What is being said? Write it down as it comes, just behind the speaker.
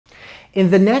In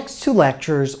the next two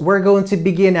lectures, we're going to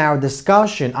begin our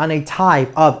discussion on a type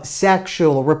of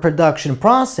sexual reproduction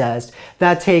process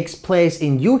that takes place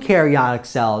in eukaryotic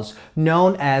cells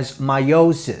known as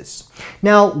meiosis.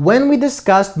 Now, when we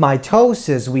discussed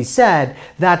mitosis, we said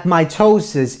that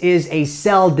mitosis is a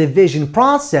cell division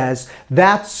process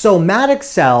that somatic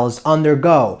cells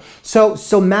undergo. So,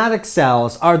 somatic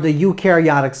cells are the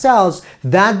eukaryotic cells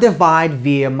that divide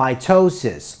via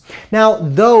mitosis. Now,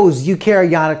 those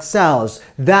eukaryotic cells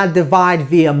that divide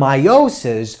via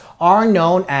meiosis are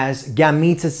known as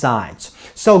gametocytes.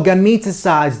 So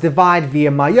gametocytes divide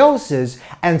via meiosis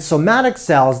and somatic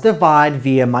cells divide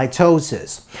via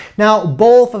mitosis. Now,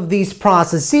 both of these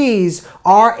processes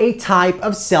are a type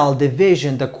of cell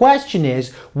division. The question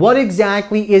is, what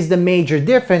exactly is the major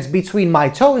difference between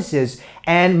mitosis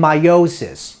and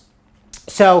meiosis?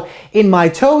 So, in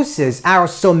mitosis, our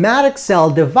somatic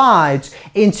cell divides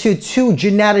into two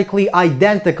genetically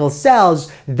identical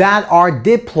cells that are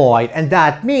diploid, and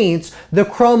that means the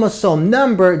chromosome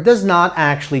number does not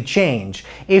actually change.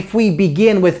 If we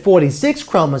begin with 46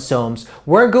 chromosomes,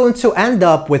 we're going to end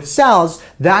up with cells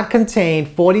that contain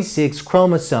 46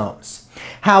 chromosomes.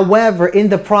 However, in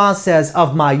the process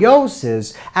of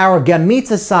meiosis, our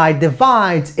gametocyte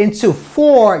divides into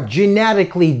four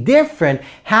genetically different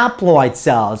haploid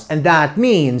cells, and that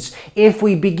means if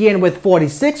we begin with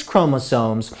 46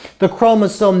 chromosomes, the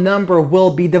chromosome number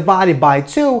will be divided by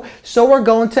 2, so we're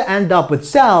going to end up with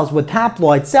cells, with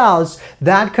haploid cells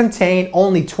that contain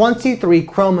only 23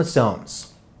 chromosomes.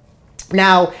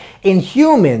 Now, in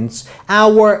humans,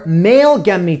 our male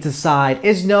gametocyte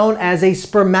is known as a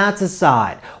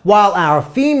spermatocyte, while our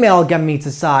female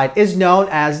gametocyte is known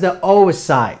as the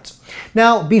oocyte.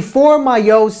 Now, before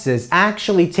meiosis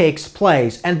actually takes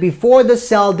place and before the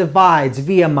cell divides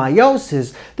via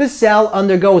meiosis, the cell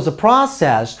undergoes a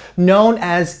process known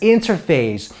as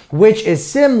interphase, which is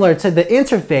similar to the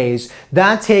interphase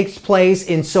that takes place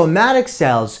in somatic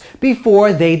cells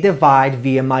before they divide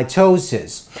via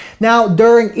mitosis. Now,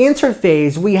 during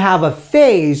interphase, we have a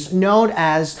phase known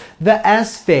as the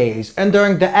S phase, and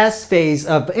during the S phase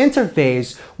of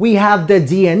interphase, we have the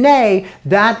DNA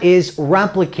that is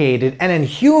replicated. And in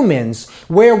humans,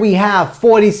 where we have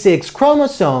 46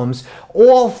 chromosomes,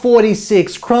 all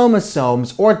 46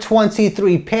 chromosomes, or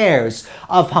 23 pairs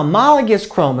of homologous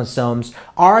chromosomes,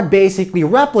 are basically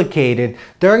replicated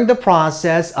during the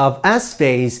process of S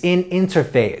phase in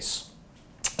interphase.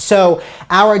 So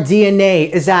our DNA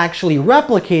is actually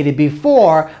replicated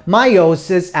before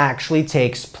meiosis actually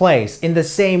takes place, in the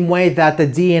same way that the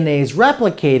DNA is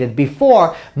replicated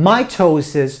before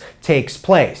mitosis takes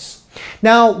place.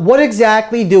 Now, what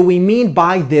exactly do we mean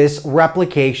by this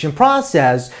replication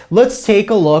process? Let's take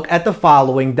a look at the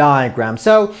following diagram.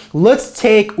 So let's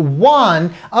take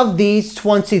one of these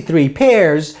 23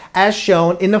 pairs as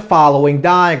shown in the following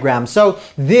diagram. So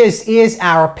this is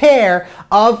our pair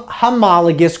of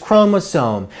homologous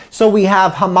chromosome. So we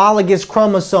have homologous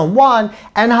chromosome 1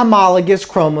 and homologous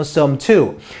chromosome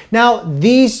 2. Now,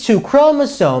 these two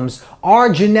chromosomes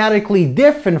are genetically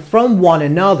different from one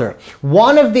another.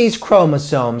 One of these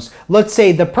chromosomes, let's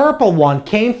say the purple one,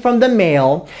 came from the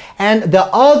male, and the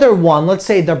other one, let's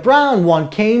say the brown one,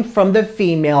 came from the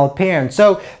female parent.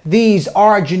 So these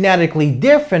are genetically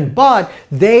different, but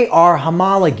they are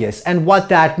homologous. And what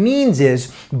that means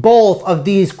is both of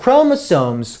these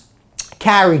chromosomes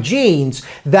carry genes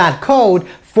that code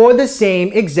for the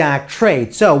same exact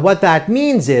trait. So what that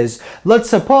means is, let's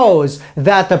suppose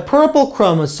that the purple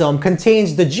chromosome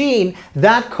contains the gene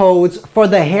that codes for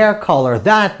the hair color.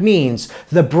 That means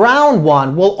the brown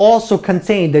one will also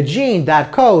contain the gene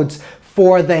that codes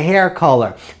for the hair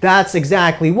color. That's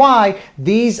exactly why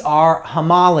these are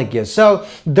homologous. So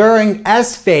during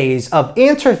S phase of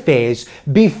interphase,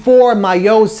 before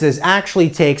meiosis actually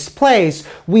takes place,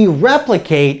 we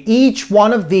replicate each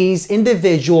one of these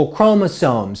individual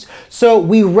chromosomes. So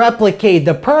we replicate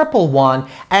the purple one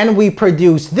and we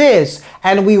produce this,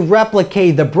 and we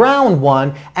replicate the brown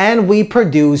one and we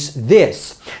produce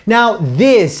this. Now,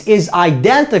 this is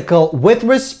identical with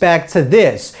respect to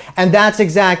this, and that's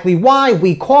exactly why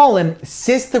we call them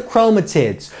sister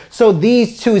chromatids. So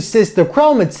these two sister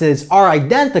chromatids are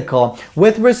identical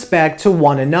with respect to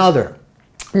one another.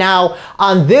 Now,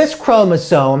 on this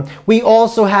chromosome, we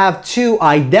also have two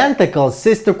identical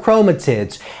sister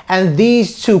chromatids, and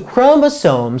these two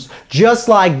chromosomes, just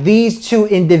like these two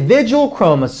individual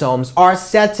chromosomes, are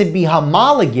said to be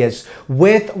homologous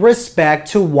with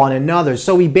respect to one another.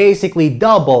 So we basically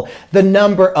double the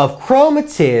number of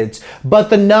chromatids, but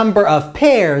the number of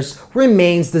pairs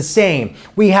remains the same.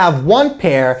 We have one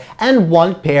pair and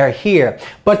one pair here,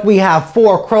 but we have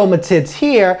 4 chromatids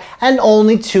here and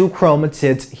only 2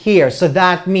 chromatids here. So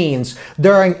that means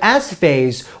during S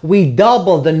phase, we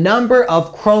double the number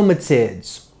of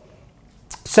chromatids.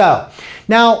 So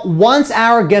now, once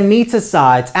our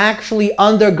gametocides actually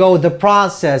undergo the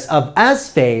process of S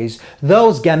phase,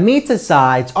 those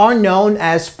gametocides are known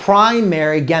as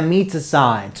primary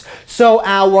gametocides. So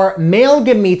our male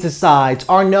gametocides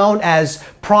are known as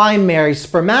primary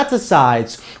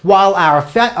spermatocytes, while our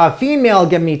female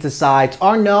gametocides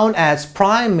are known as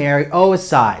primary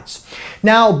oocytes.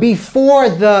 Now, before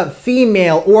the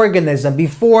female organism,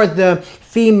 before the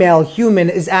female human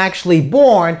is actually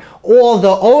born, all the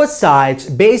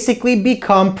oocytes basically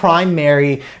become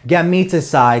primary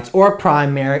gametocides or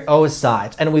primary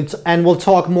oocytes. And we'll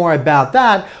talk more about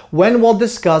that when we'll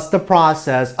discuss the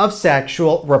process of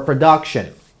sexual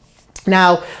reproduction.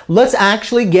 Now, let's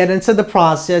actually get into the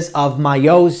process of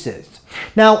meiosis.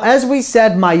 Now, as we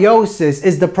said, meiosis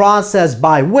is the process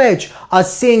by which a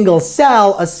single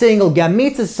cell, a single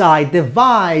gametocyte,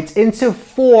 divides into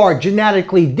 4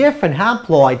 genetically different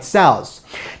haploid cells.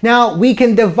 Now, we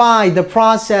can divide the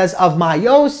process of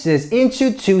meiosis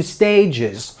into 2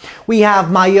 stages. We have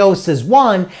meiosis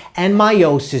I and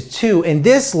meiosis II. In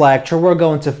this lecture, we're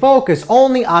going to focus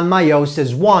only on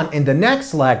meiosis I. In the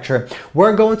next lecture,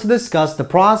 we're going to discuss the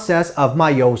process of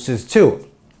meiosis II.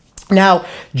 Now,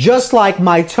 just like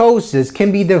mitosis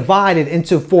can be divided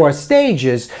into 4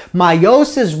 stages,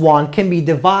 meiosis I can be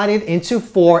divided into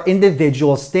 4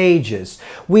 individual stages.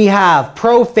 We have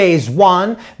prophase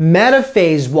I,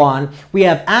 metaphase I, we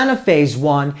have anaphase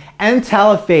I, and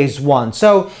telophase I.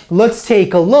 So let's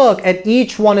take a look at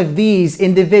each one of these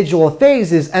individual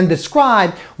phases and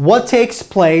describe what takes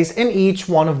place in each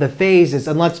one of the phases.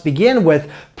 And let's begin with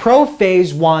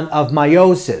prophase I of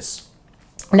meiosis.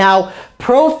 Now,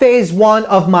 prophase I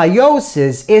of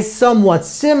meiosis is somewhat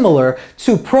similar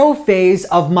to prophase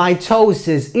of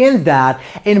mitosis in that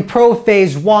in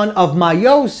prophase I of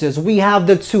meiosis, we have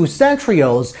the 2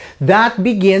 centrioles that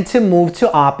begin to move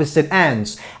to opposite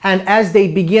ends. And as they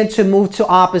begin to move to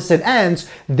opposite ends,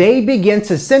 they begin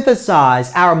to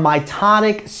synthesize our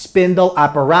mitotic spindle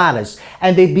apparatus.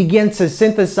 And they begin to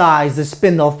synthesize the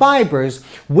spindle fibers,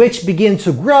 which begin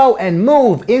to grow and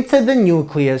move into the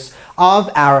nucleus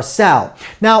of our cell.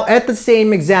 Now, at the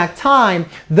same exact time,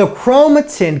 the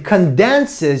chromatin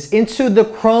condenses into the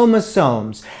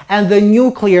chromosomes, and the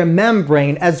nuclear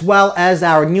membrane, as well as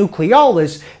our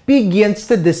nucleolus, begins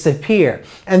to disappear.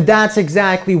 And that's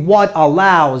exactly what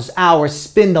allows our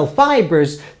spindle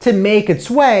fibers to make its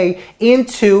way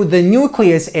into the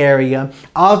nucleus area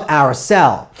of our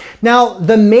cell. Now,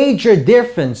 the major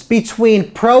difference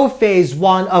between prophase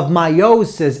I of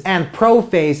meiosis and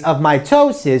prophase of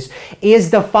mitosis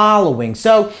is the following.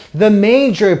 So, the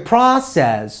major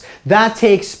process that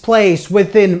takes place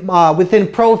within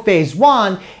prophase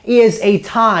I is a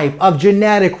type of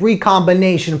genetic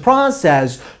recombination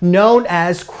process known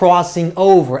as crossing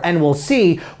over. And we'll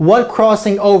see what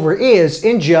crossing over is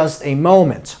in just a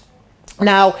moment.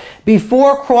 Now,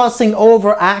 before crossing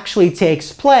over actually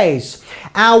takes place,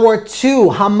 our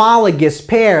 2 homologous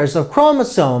pairs of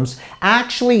chromosomes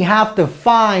actually have to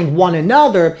find one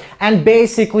another and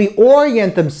basically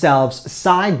orient themselves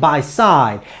side by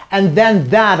side. And then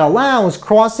that allows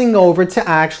crossing over to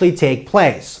actually take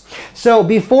place. So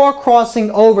before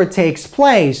crossing over takes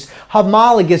place,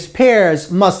 homologous pairs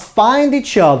must find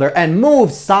each other and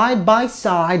move side by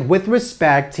side with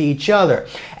respect to each other.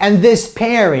 And this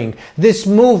pairing, this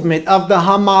movement of the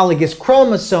homologous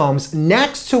chromosomes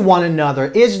next to one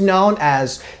another is known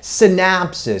as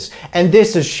synapses. And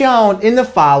this is shown in the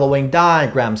following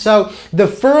diagram. So the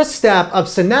first step of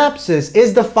synapses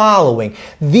is the following.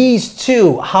 These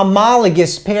 2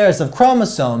 homologous pairs of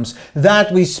chromosomes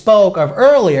that we spoke of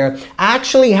earlier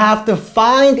actually have to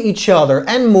find each other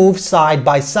and move side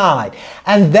by side.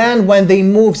 And then when they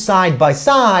move side by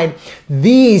side,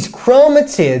 these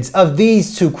chromatids of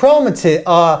these 2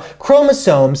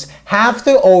 chromosomes have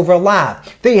to overlap.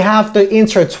 They have to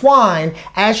intertwine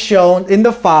as shown in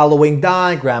the following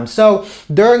diagram. So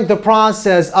during the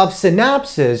process of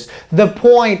synapses, the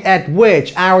point at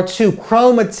which our 2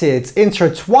 chromatids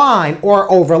intertwine or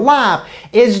overlap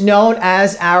is known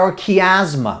as our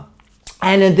chiasma.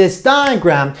 And in this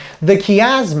diagram, the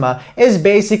chiasma is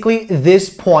basically this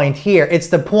point here. It's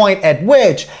the point at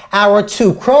which our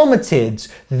two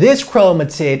chromatids, this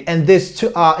chromatid and this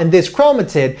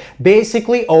chromatid,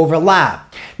 basically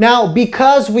overlap. Now,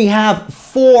 because we have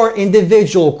 4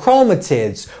 individual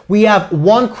chromatids, we have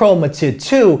 1 chromatid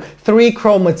 2, 3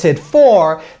 chromatid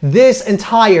 4, this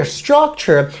entire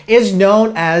structure is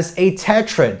known as a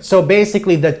tetrad. So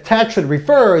basically the tetrad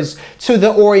refers to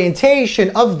the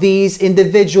orientation of these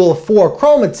individual 4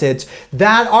 chromatids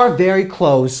that are very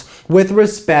close with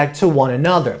respect to one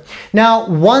another. Now,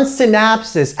 once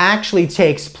synapsis actually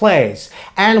takes place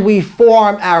and we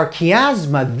form our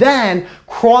chiasma, then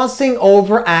crossing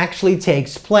over actually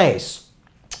takes place.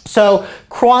 So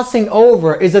crossing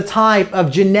over is a type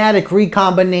of genetic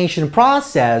recombination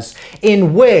process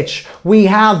in which we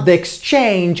have the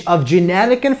exchange of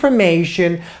genetic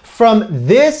information from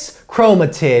this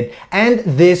chromatid and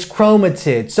this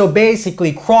chromatid. So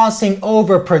basically crossing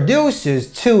over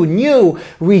produces 2 new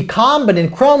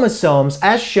recombinant chromosomes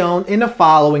as shown in the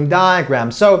following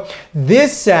diagram. So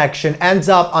this section ends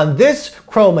up on this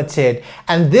chromatid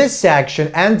and this section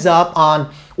ends up on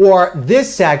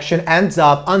this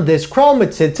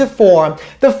chromatid to form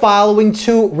the following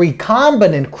 2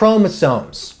 recombinant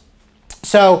chromosomes.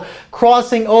 So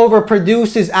crossing over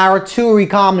produces our 2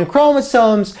 recombinant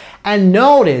chromosomes, and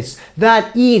notice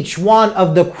that each one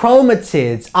of the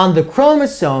chromatids on the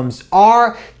chromosomes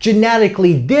are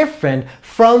genetically different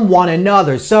from one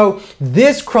another. So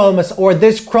this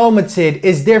chromatid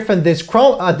is different than this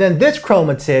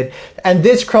chromatid, and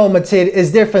this chromatid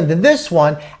is different than this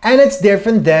one, and it's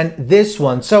different than this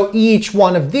one. So each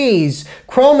one of these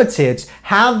chromatids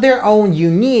have their own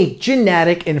unique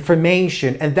genetic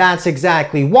information, and that's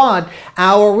exactly what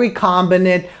our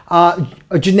recombinant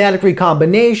genetic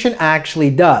recombination actually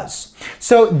does.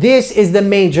 So this is the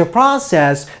major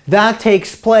process that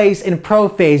takes place in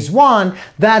prophase 1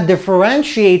 that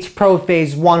differentiates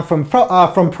prophase 1 from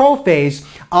prophase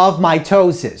of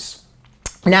mitosis.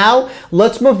 Now,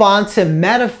 let's move on to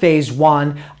Metaphase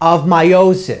 1 of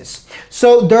meiosis.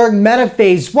 So during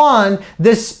Metaphase 1,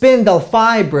 the spindle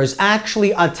fibers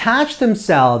actually attach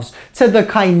themselves to the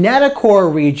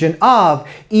kinetochore region of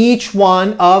each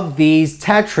one of these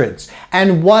tetrads.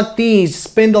 And what these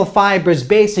spindle fibers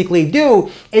basically do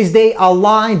is they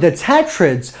align the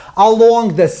tetrads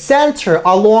along the center,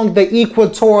 along the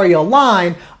equatorial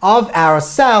line of our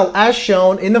cell as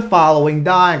shown in the following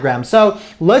diagram. So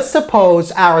let's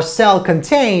suppose our cell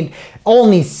contained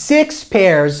only 6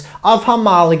 pairs of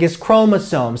homologous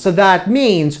chromosomes. So that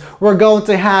means we're going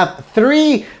to have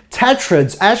 3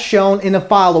 tetrads as shown in the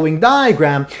following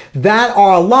diagram that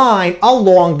are aligned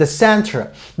along the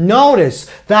center. Notice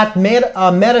that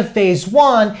metaphase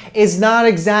 1 is not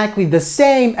exactly the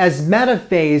same as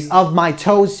metaphase of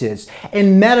mitosis.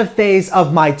 In metaphase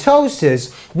of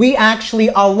mitosis, we actually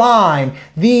align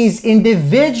these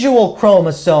individual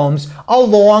chromosomes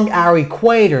along our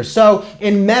equator. So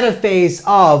in metaphase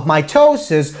of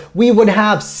mitosis, we would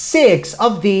have 6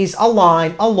 of these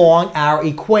aligned along our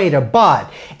equator,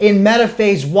 but in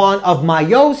metaphase 1 of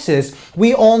meiosis,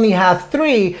 we only have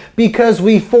 3 because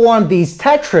we form these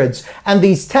tetrads, and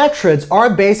these tetrads are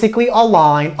basically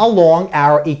aligned along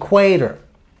our equator.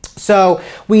 So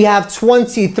we have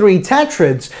 23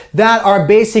 tetrads that are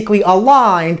basically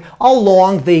aligned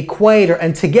along the equator,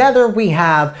 and together we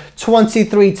have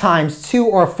 23 times 2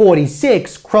 or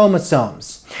 46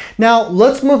 chromosomes. Now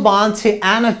let's move on to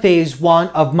Anaphase 1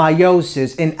 of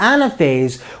meiosis. In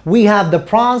Anaphase, we have the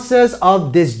process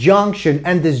of disjunction,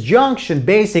 and disjunction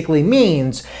basically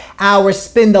means our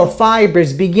spindle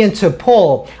fibers begin to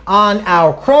pull on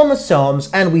our chromosomes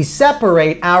and we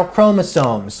separate our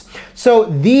chromosomes. So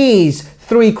these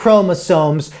 3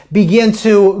 chromosomes begin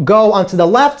to go onto the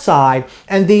left side,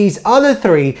 and these other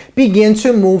 3 begin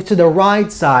to move to the right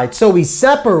side. So we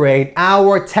separate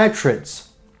our tetrads.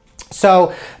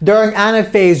 So during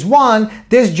Anaphase 1,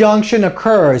 disjunction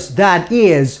occurs. That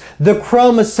is, the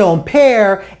chromosome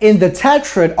pair in the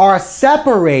tetrad are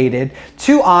separated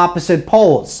to opposite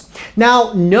poles.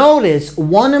 Now notice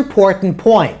one important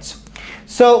point.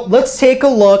 So let's take a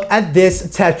look at this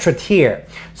tetrad here.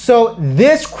 So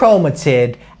this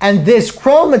chromatid and this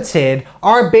chromatid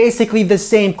are basically the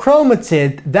same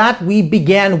chromatid that we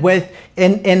began with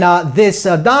in this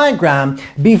diagram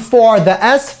before the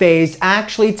S phase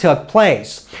actually took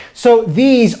place. So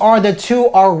these are the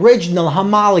 2 original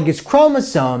homologous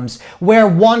chromosomes, where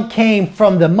one came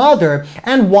from the mother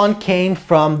and one came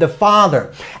from the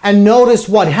father. And notice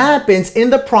what happens in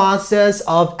the process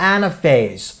of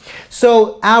anaphase.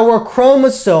 So our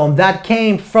chromosome that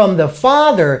came from the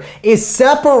father is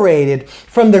separated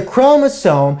from from the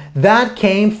chromosome that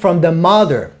came from the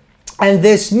mother. And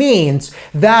this means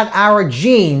that our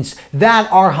genes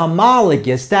that are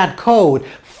homologous, that code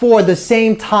for the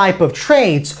same type of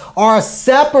traits, are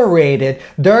separated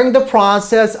during the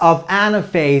process of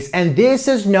anaphase, and this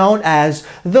is known as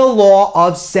the law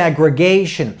of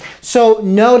segregation. So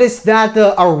notice that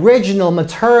the original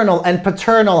maternal and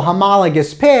paternal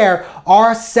homologous pair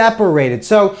are separated.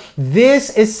 So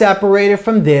this is separated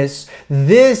from this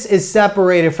is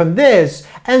separated from this,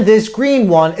 and this green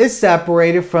one is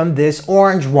separated from this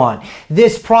orange one.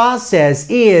 This process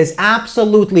is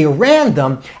absolutely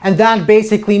random, and that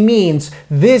basically means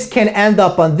this can end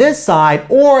up on this side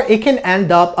or it can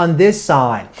end up on this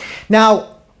side. Now,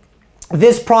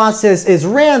 this process is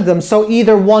random, so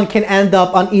either one can end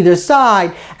up on either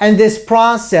side, and this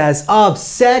process of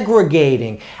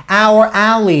segregating our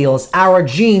alleles, our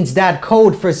genes that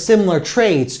code for similar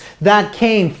traits that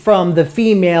came from the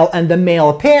female and the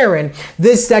male parent,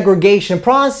 this segregation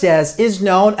process is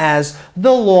known as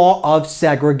the law of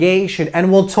segregation. And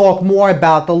we'll talk more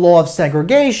about the law of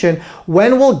segregation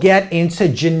when we'll get into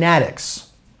genetics.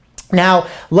 Now,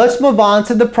 let's move on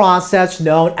to the process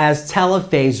known as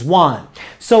Telophase 1.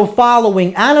 So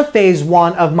following Anaphase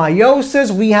 1 of meiosis,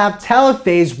 we have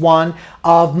Telophase 1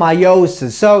 of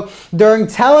meiosis. So during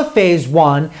Telophase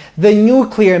 1, the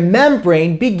nuclear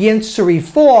membrane begins to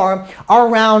reform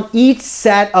around each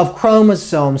set of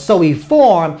chromosomes. So we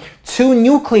form two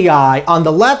nuclei on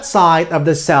the left side of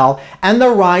the cell and the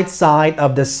right side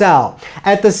of the cell.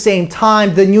 At the same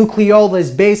time, the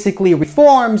nucleolus basically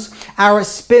reforms, our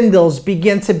spindles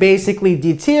begin to basically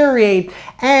deteriorate,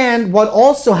 and what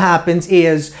also happens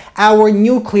is our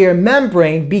nuclear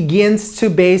membrane begins to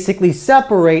basically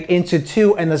separate into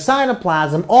two, and the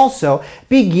cytoplasm also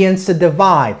begins to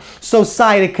divide. So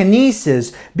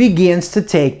cytokinesis begins to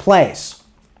take place.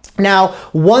 Now,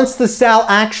 once the cell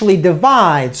actually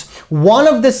divides, one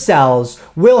of the cells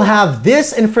will have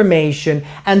this information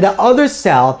and the other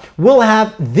cell will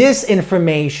have this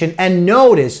information. And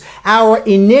notice our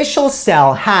initial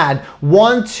cell had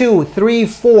 1, 2, 3,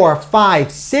 4,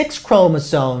 5, 6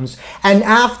 chromosomes. And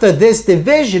after this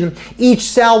division, each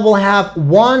cell will have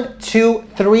 1, 2,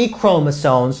 3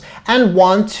 chromosomes and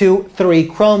 1, 2, 3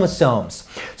 chromosomes.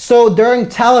 So during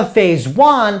Telophase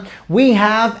 1, we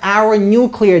have our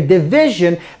nuclear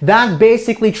division that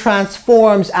basically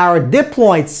transforms our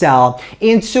diploid cell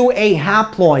into a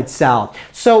haploid cell.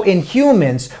 So in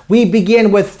humans, we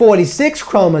begin with 46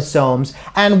 chromosomes,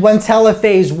 and when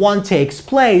Telophase 1 takes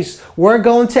place, we're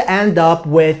going to end up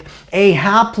with a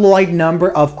haploid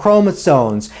number of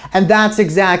chromosomes. And that's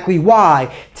exactly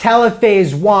why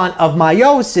Telophase 1 of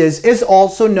meiosis is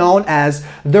also known as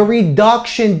the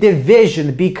reduction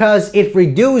division, because it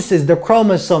reduces the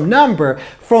chromosome number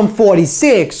from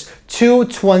 46 to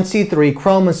 23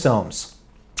 chromosomes.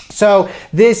 So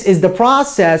this is the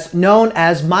process known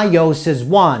as meiosis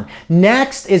I.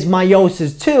 Next is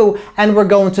meiosis II, and we're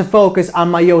going to focus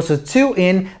on meiosis II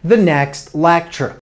in the next lecture.